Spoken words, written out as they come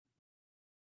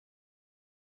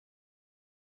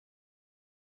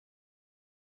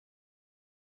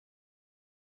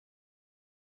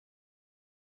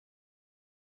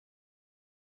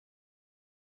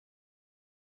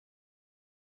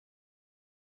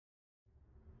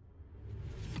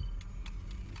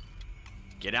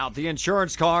Get out the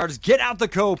insurance cards, get out the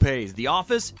copays. The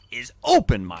office is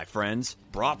open, my friends.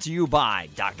 Brought to you by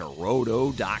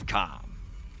drroto.com.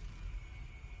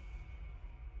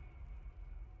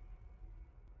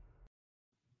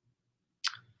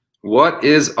 What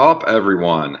is up,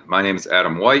 everyone? My name is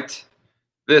Adam White.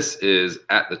 This is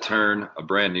At the Turn, a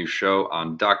brand new show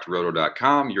on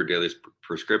drroto.com, your daily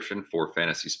prescription for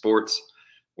fantasy sports,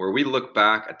 where we look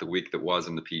back at the week that was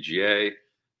in the PGA,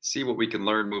 see what we can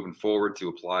learn moving forward to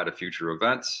apply to future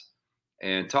events,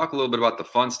 and talk a little bit about the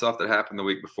fun stuff that happened the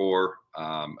week before.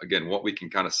 Again, what we can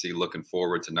kind of see looking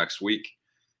forward to next week,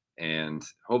 and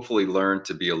hopefully learn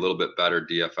to be a little bit better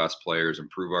DFS players,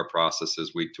 improve our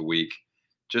processes week to week.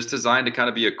 Just designed to kind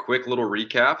of be a quick little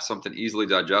recap, something easily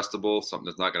digestible, something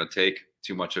that's not going to take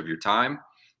too much of your time,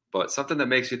 but something that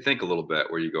makes you think a little bit,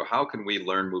 where you go, how can we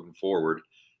learn moving forward?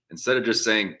 Instead of just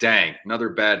saying, dang, another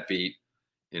bad beat.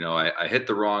 You know, I hit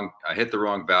the wrong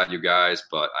value guys,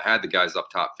 but I had the guys up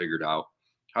top figured out.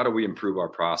 How do we improve our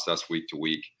process week to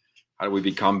week? How do we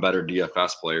become better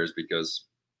DFS players? Because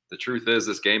the truth is,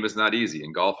 this game is not easy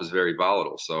and golf is very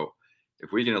volatile. So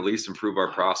if we can at least improve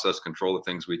our process, control the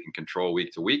things we can control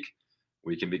week to week,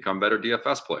 we can become better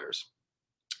DFS players.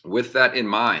 With that in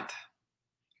mind,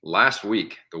 last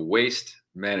week, the Waste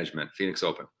Management Phoenix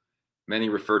Open. Many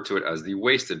refer to it as the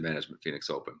Wasted Management Phoenix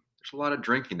Open. There's a lot of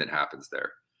drinking that happens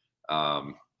there. A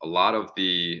lot of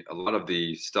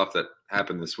the stuff that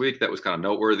happened this week that was kind of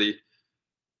noteworthy.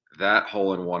 That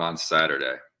hole-in-one on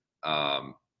Saturday.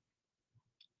 We're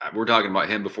talking about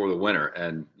him before the winter,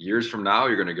 and years from now,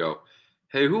 you're going to go,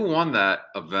 hey, who won that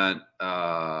event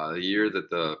the year that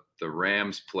the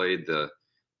Rams played the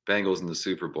Bengals in the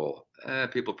Super Bowl?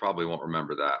 People probably won't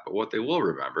remember that. But what they will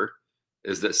remember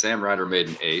is that Sam Ryder made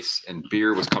an ace and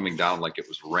beer was coming down like it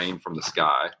was rain from the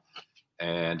sky,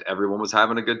 and everyone was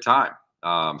having a good time.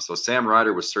 So Sam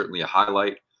Ryder was certainly a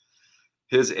highlight.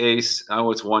 His ace, I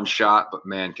know it's one shot, but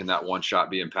man, can that one shot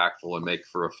be impactful and make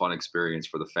for a fun experience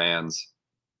for the fans.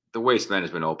 The Waste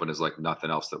Management Open is like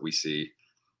nothing else that we see.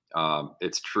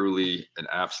 It's truly an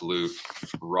absolute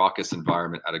raucous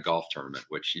environment at a golf tournament,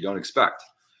 which you don't expect,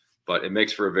 but it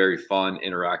makes for a very fun,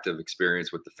 interactive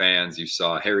experience with the fans. You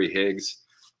saw Harry Higgs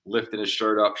lifting his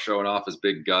shirt up, showing off his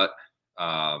big gut.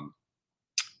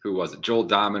 Who was it? Joel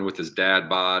Diamond with his dad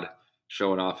bod,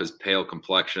 showing off his pale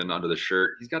complexion under the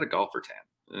shirt. He's got a golfer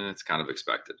tan. It's kind of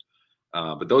expected.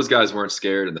 But those guys weren't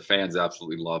scared, and the fans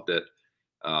absolutely loved it.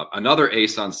 Another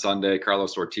ace on Sunday.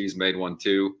 Carlos Ortiz made one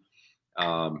too.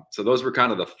 So those were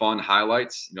kind of the fun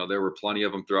highlights. You know, there were plenty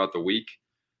of them throughout the week.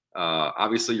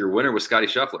 Obviously, your winner was Scotty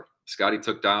Scheffler. Scotty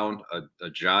took down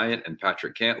a giant and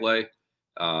Patrick Cantlay,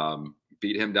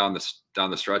 beat him down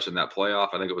the stretch in that playoff.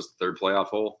 I think it was the third playoff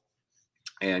hole,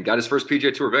 and got his first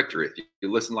PGA Tour victory. If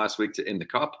you listened last week to In the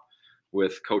Cup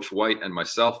with Coach White and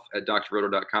myself at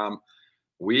drroto.com,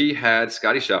 we had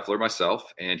Scotty Scheffler,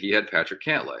 myself, and he had Patrick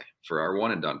Cantlay for our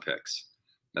one and done picks.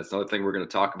 That's another thing we're going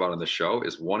to talk about on the show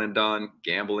is one and done,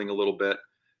 gambling a little bit,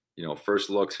 you know, first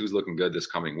looks, who's looking good this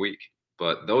coming week.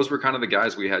 But those were kind of the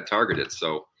guys we had targeted.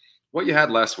 So what you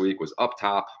had last week was up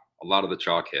top, a lot of the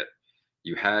chalk hit.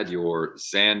 You had your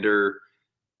Xander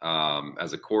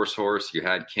as a course horse. You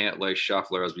had Cantlay,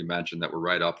 Scheffler, as we mentioned, that were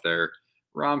right up there.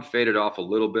 Rahm faded off a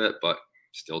little bit, but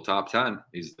still top 10.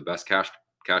 He's the best cash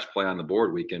play on the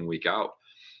board week in, week out.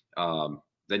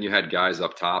 Then you had guys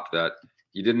up top that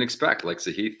you didn't expect, like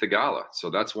Sahith Theegala. So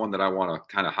that's one that I want to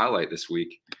kind of highlight this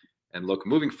week. And look,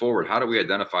 moving forward, how do we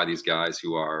identify these guys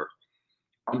who are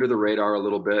under the radar a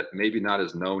little bit, maybe not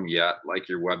as known yet, like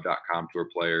your Web.com Tour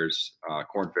players,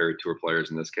 Korn Ferry Tour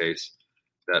players in this case,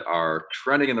 that are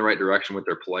trending in the right direction with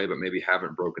their play, but maybe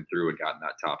haven't broken through and gotten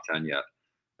that top 10 yet.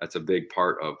 That's a big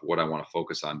part of what I want to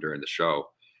focus on during the show.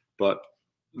 But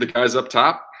the guys up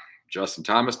top, Justin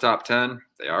Thomas, top 10,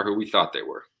 they are who we thought they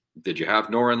were. Did you have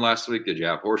Noren last week? Did you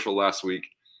have Horschel last week?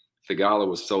 Theegala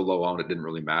was so low owned, it didn't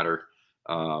really matter.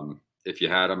 If you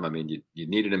had him, I mean, you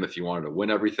needed him if you wanted to win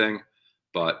everything.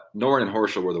 But Noren and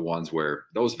Horschel were the ones where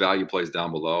those value plays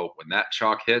down below, when that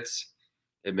chalk hits,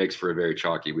 it makes for a very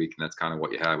chalky week. And that's kind of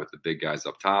what you had with the big guys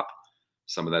up top.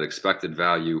 Some of that expected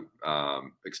value,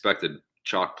 expected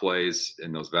chalk plays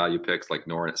in those value picks, like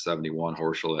Noren at 71,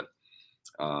 Horschel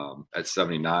at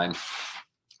 79.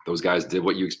 Those guys did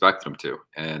what you expected them to.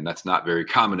 And that's not very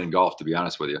common in golf, to be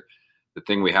honest with you. The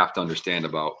thing we have to understand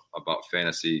about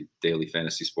fantasy, daily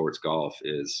fantasy sports golf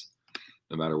is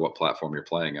no matter what platform you're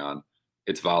playing on,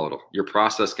 it's volatile. Your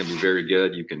process can be very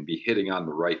good. You can be hitting on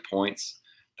the right points,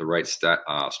 the right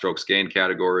strokes gained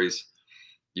categories.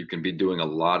 You can be doing a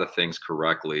lot of things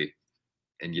correctly,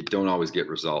 and you don't always get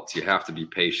results. You have to be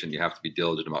patient. You have to be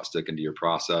diligent about sticking to your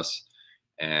process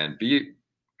and be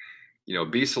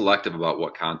be selective about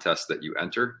what contests that you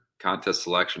enter. Contest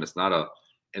selection is not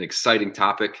an exciting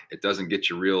topic. It doesn't get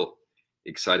you real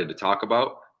excited to talk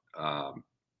about,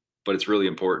 but it's really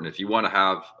important. If you want to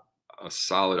have a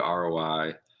solid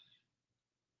ROI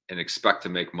and expect to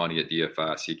make money at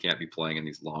DFS, you can't be playing in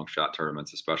these long shot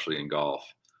tournaments, especially in golf,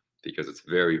 because it's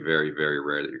very, very, very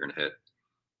rare that you're going to hit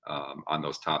on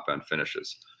those top end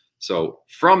finishes. So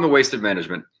from the Wasted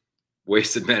Management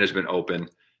Open,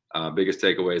 biggest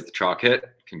takeaway is the chalk hit.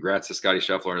 Congrats to Scotty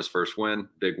Scheffler on his first win.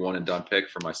 Big one and done pick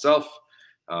for myself.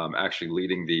 Actually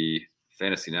leading the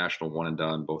Fantasy National one and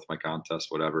done, both my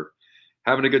contests, whatever.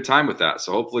 Having a good time with that.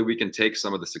 So hopefully we can take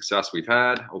some of the success we've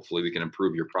had. Hopefully we can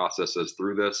improve your processes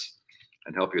through this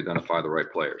and help you identify the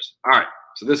right players. All right.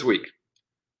 So this week,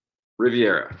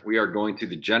 Riviera. We are going to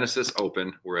the Genesis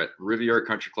Open. We're at Riviera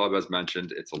Country Club, as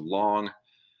mentioned. It's a long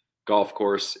golf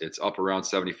course. It's up around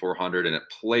 7,400, and it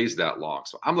plays that long.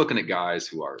 So I'm looking at guys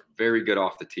who are very good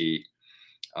off the tee,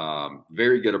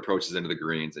 very good approaches into the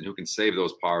greens, and who can save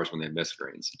those pars when they miss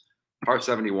greens. Par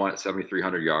 71 at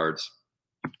 7,300 yards.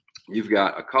 You've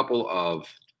got a couple of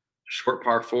short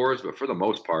par fours, but for the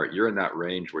most part, you're in that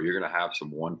range where you're going to have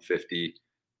some 150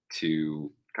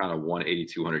 to kind of 180,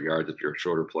 200 yards if you're a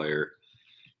shorter player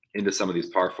into some of these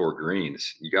par four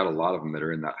greens. You got a lot of them that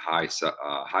are in that high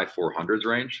 400s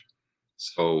range.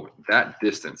 So that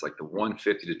distance, like the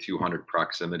 150 to 200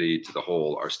 proximity to the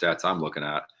hole, are stats I'm looking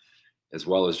at, as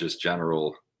well as just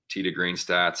general tee to green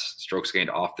stats, strokes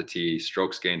gained off the tee,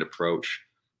 strokes gained approach.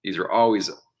 These are always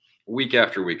week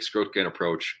after week. Stroke gain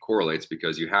approach correlates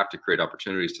because you have to create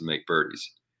opportunities to make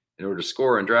birdies. In order to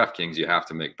score in DraftKings, you have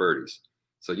to make birdies.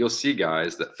 So you'll see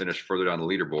guys that finish further down the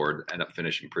leaderboard end up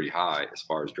finishing pretty high as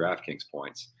far as DraftKings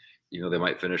points. They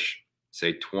might finish,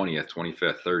 say, 20th,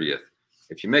 25th, 30th.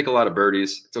 If you make a lot of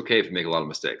birdies, it's okay if you make a lot of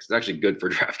mistakes. It's actually good for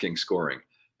DraftKings scoring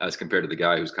as compared to the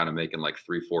guy who's kind of making like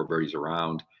 3-4 birdies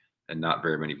around and not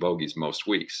very many bogeys most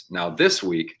weeks. Now this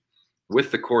week,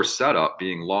 with the course setup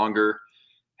being longer,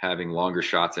 having longer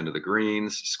shots into the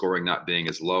greens, scoring not being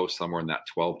as low, somewhere in that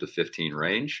 12 to 15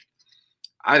 range,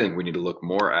 I think we need to look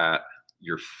more at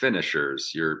your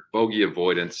finishers, your bogey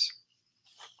avoidance,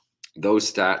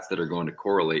 those stats that are going to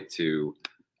correlate to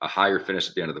a higher finish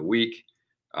at the end of the week,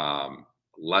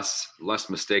 less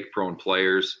mistake-prone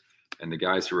players, and the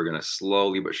guys who are going to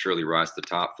slowly but surely rise to the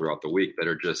top throughout the week that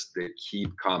are just, they keep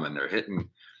coming. They're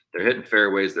hitting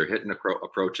fairways, they're hitting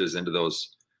approaches into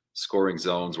those scoring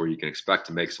zones where you can expect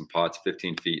to make some putts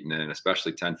 15 feet and in,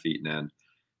 especially 10 feet and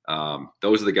in.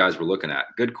 Those are the guys we're looking at.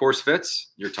 Good course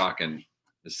fits. You're talking,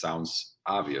 this sounds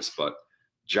obvious, but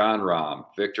Jon Rahm,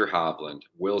 Victor Hovland,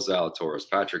 Will Zalatoris,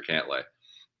 Patrick Cantlay,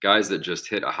 guys that just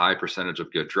hit a high percentage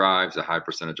of good drives, a high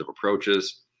percentage of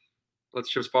approaches. Let's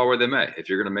chips fall where they may. If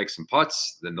you're going to make some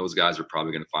putts, then those guys are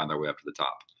probably going to find their way up to the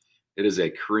top. It is a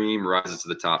cream rises to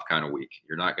the top kind of week.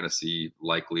 You're not going to see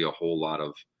likely a whole lot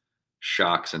of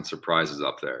shocks and surprises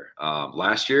up there.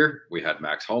 Last year, we had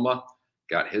Max Homa,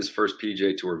 got his first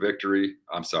PGA Tour victory.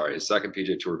 His second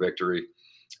PGA Tour victory.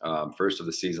 First of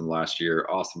the season last year.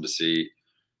 Awesome to see.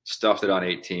 Stuffed it on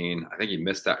 18. I think he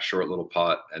missed that short little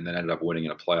putt and then ended up winning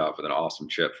in a playoff with an awesome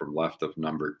chip from left of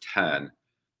number 10,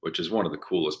 which is one of the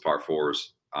coolest par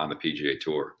fours on the PGA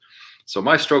Tour. So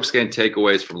my strokes gained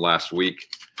takeaways from last week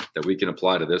that we can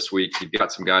apply to this week. You've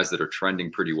got some guys that are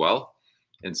trending pretty well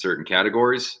in certain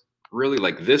categories. Really,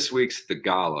 like this week's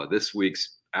Theegala, this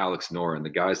week's Alex Noren, the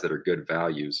guys that are good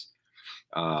values.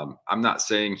 I'm not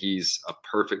saying he's a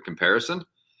perfect comparison.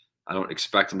 I don't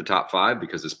expect him to top 5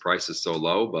 because his price is so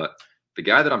low, but the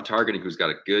guy that I'm targeting who's got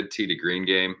a good tee to green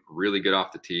game, really good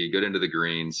off the tee, good into the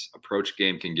greens, approach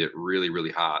game can get really,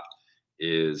 really hot,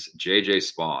 is JJ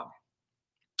Spaun.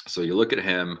 So you look at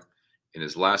him in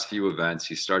his last few events,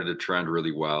 he started to trend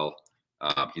really well.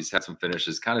 He's had some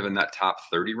finishes kind of in that top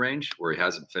 30 range where he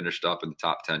hasn't finished up in the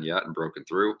top 10 yet and broken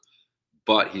through,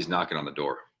 but he's knocking on the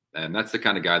door. And that's the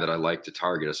kind of guy that I like to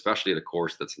target, especially at a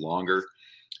course that's longer,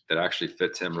 that actually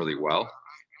fits him really well.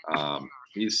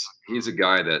 He's a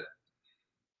guy that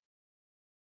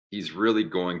he's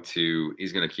going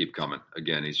to keep coming.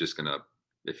 Again, he's just going to,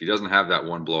 if he doesn't have that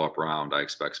one blow up round, I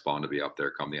expect Spaun to be up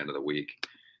there come the end of the week.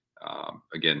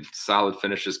 Again, solid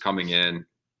finishes coming in.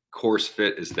 Course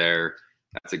fit is there.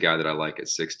 That's a guy that I like at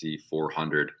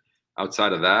 6,400.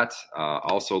 Outside of that,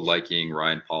 also liking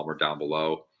Ryan Palmer down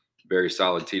below. Very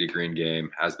solid tee to green game,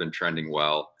 has been trending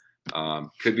well.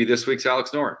 Could be this week's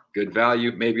Alex Noren. Good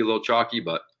value, maybe a little chalky,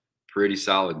 but pretty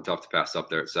solid and tough to pass up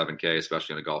there at 7K,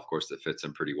 especially on a golf course that fits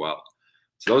him pretty well.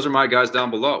 So those are my guys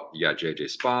down below. You got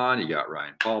JJ Spaun, you got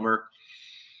Ryan Palmer.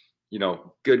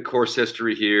 Good course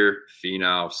history here.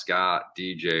 Finau, Scott,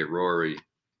 DJ, Rory.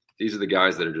 these are the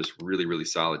guys that are just really, really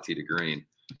solid tee to green.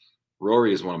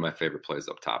 Rory is one of my favorite plays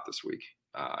up top this week.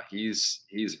 He's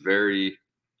very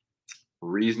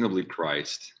reasonably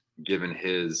priced given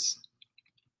his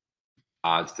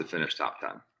odds to finish top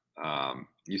 10.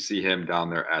 You see him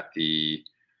down there at the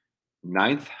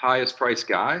 9th highest priced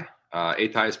guy,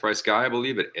 8th highest priced guy, I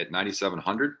believe, at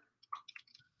 9,700.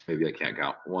 Maybe I can't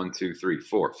count. 1, 2, 3,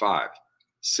 4, 5,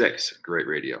 6. Great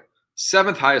radio.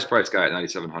 7th highest priced guy at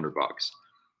 $9,700.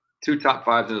 2 top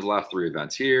 5s in his last 3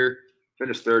 events here.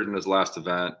 Finished 3rd in his last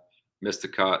event. Missed a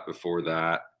cut before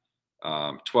that.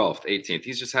 12th, 18th.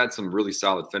 He's just had some really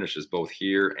solid finishes both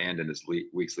here and in his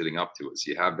weeks leading up to it.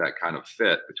 So you have that kind of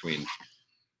fit between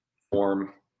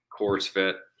form, course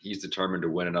fit. He's determined to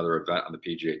win another event on the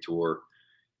PGA Tour.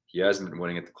 He hasn't been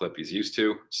winning at the clip he's used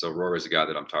to. So Rory's a guy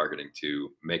that I'm targeting to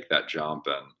make that jump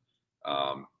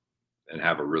and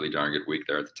have a really darn good week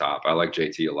there at the top. I like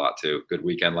JT a lot too. Good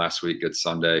weekend last week, good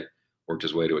Sunday. Worked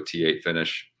his way to a T8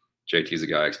 finish. JT's a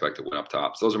guy I expect to win up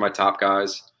top. So those are my top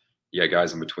guys. You got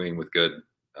guys in between with good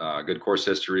course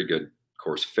history, good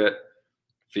course fit.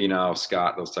 Finau,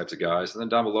 Scott, those types of guys. And then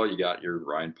down below, you got your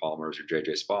Ryan Palmers, your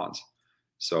JJ Spahns.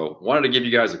 So wanted to give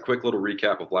you guys a quick little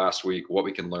recap of last week, what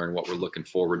we can learn, what we're looking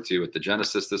forward to at the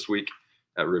Genesis this week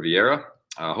at Riviera.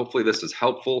 Hopefully this is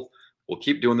helpful. We'll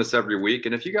keep doing this every week.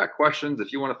 And if you got questions,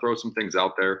 if you want to throw some things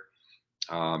out there,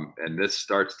 and this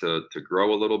starts to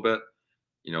grow a little bit,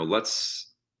 let's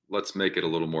make it a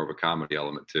little more of a comedy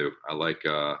element too. I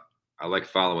like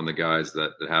following the guys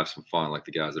that have some fun, like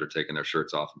the guys that are taking their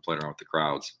shirts off and playing around with the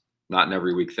crowds. Not an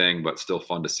every week thing, but still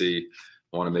fun to see.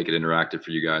 I want to make it interactive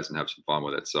for you guys and have some fun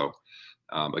with it. So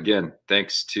again,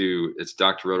 thanks to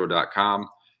drroto.com,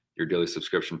 your daily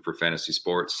subscription for fantasy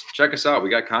sports. Check us out. We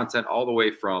got content all the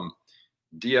way from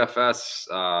DFS,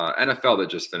 NFL that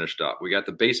just finished up. We got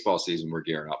the baseball season we're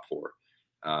gearing up for.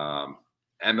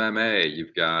 MMA,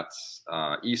 you've got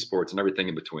esports and everything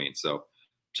in between. So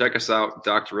check us out,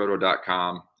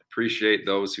 drroto.com. Appreciate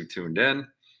those who tuned in,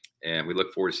 and we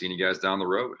look forward to seeing you guys down the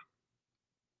road.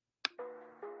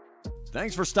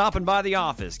 Thanks for stopping by the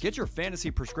office. Get your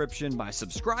fantasy prescription by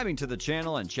subscribing to the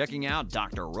channel and checking out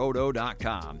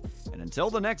drroto.com. And until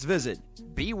the next visit,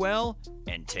 be well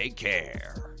and take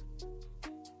care.